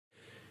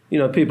you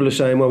know, people are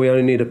saying, well, we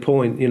only need a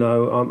point. You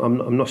know,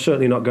 I'm not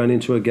certainly not going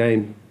into a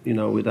game, you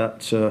know, with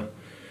that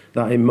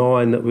in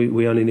mind, that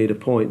we only need a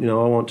point. You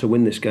know, I want to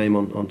win this game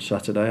on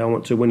Saturday. I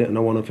want to win it, and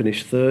I want to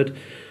finish third.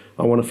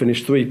 I want to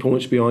finish 3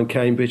 points behind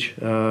Cambridge. I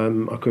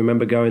can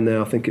remember going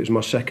there. I think it was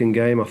my second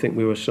game. I think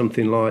we were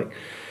something like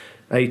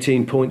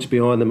 18 points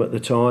behind them at the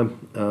time,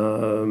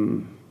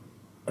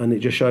 and it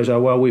just shows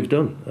how well we've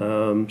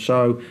done.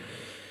 So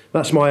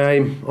that's my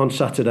aim on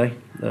Saturday,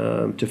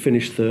 to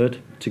finish third,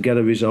 to get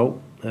a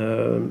result,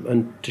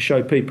 and to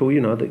show people,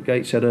 you know, that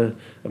Gateshead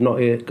have not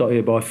got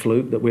here by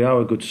fluke, that we are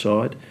a good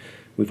side.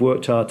 We've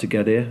worked hard to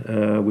get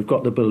here. We've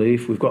got the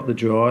belief, we've got the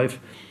drive,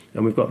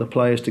 and we've got the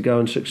players to go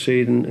and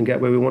succeed and get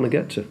where we want to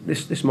get to.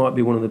 This might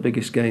be one of the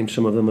biggest games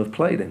some of them have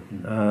played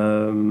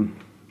in.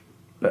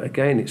 But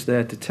again, it's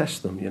there to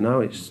test them, you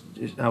know. It's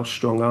how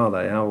strong are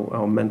they?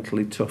 How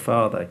mentally tough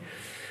are they?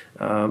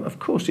 Of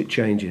course it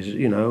changes,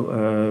 you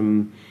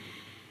know.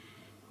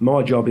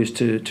 My job is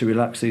to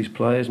relax these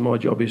players. My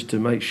job is to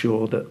make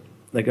sure that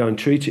they go and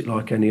treat it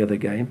like any other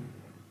game.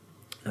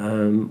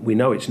 We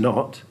know it's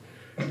not.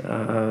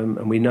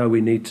 And we know we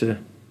need to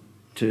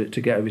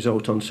get a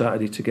result on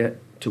Saturday to get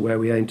to where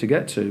we aim to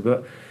get to.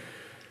 But,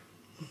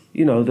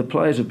 you know, the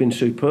players have been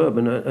superb,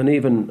 and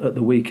even at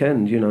the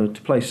weekend, you know,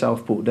 to play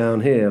Southport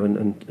down here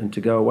and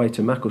to go away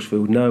to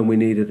Macclesfield, knowing we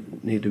need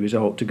a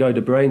result, to go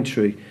to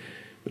Braintree,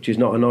 which is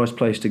not a nice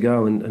place to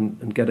go,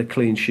 and get a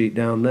clean sheet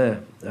down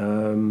there.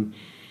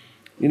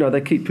 You know,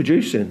 they keep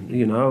producing,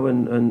 you know,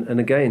 and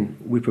again,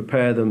 we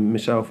prepare them,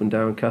 myself and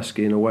Darren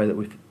Caskey, in a way that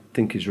we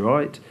think is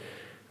right.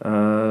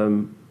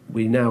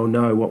 We now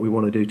know what we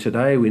want to do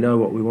today. We know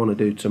what we want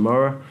to do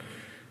tomorrow.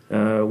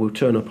 We'll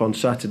turn up on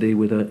Saturday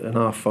with an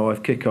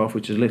 5:30 kick-off,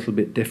 which is a little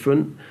bit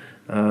different.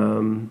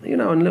 You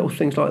know, and little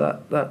things like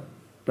that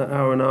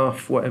hour and a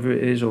half, whatever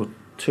it is, or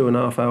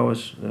 2.5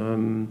 hours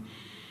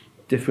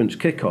difference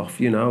kick-off.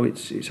 You know,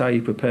 it's how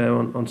you prepare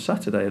on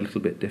Saturday a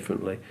little bit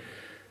differently.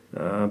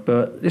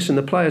 But listen,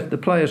 the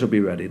players will be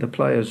ready. The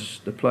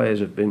players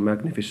have been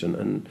magnificent,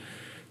 and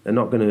they're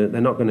not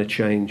gonna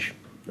change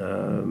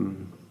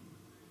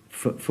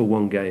for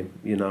one game.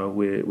 You know,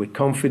 we're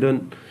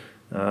confident.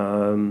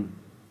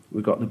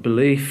 We've got the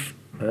belief,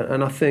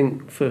 and I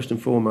think first and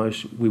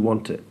foremost we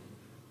want it.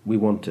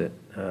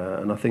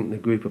 And I think the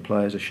group of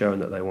players are showing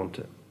that they want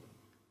it.